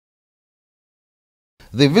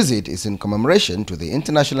The visit is in commemoration to the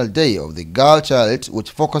International Day of the Girl Child,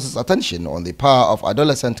 which focuses attention on the power of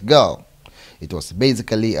adolescent girl. It was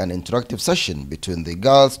basically an interactive session between the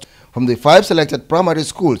girls from the 5 selected primary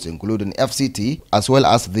schools, including FCT, as well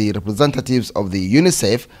as the representatives of the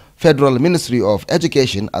UNICEF, Federal Ministry of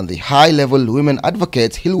Education, and the high-level women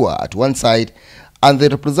advocate Hilwa at one side, and the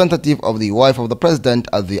representative of the wife of the president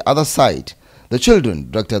at the other side. The children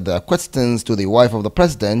directed their questions to the wife of the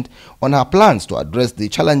president on her plans to address the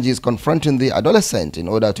challenges confronting the adolescent in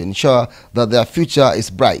order to ensure that their future is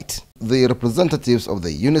bright. The representatives of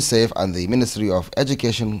the UNICEF and the Ministry of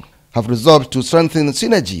Education have resolved to strengthen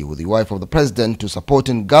synergy with the wife of the president to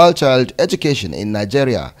supporting girl-child education in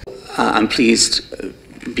Nigeria. I'm pleased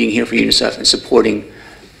being here for UNICEF and supporting,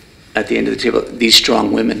 at the end of the table, these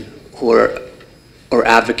strong women who are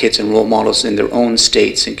advocates and role models in their own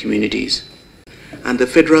states and communities. And the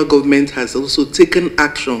federal government has also taken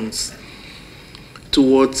actions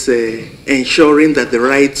towards ensuring that the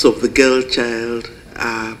rights of the girl child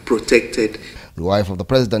are protected. The wife of the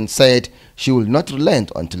president said she will not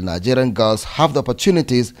relent until Nigerian girls have the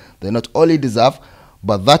opportunities they not only deserve,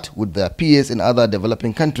 but that would their peers in other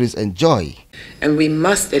developing countries enjoy. And we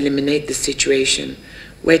must eliminate the situation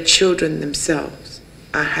where children themselves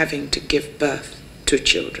are having to give birth to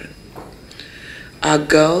children. Our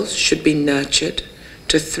girls should be nurtured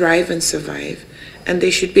to thrive and survive, and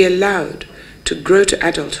they should be allowed to grow to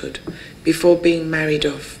adulthood before being married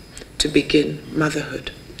off to begin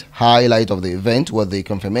motherhood. Highlight of the event was the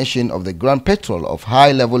confirmation of the Grand Patrol of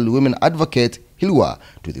high-level women advocate Hilwa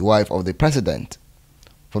to the wife of the president.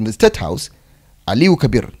 From the State House, Aliu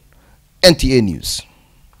Kabir, NTA News.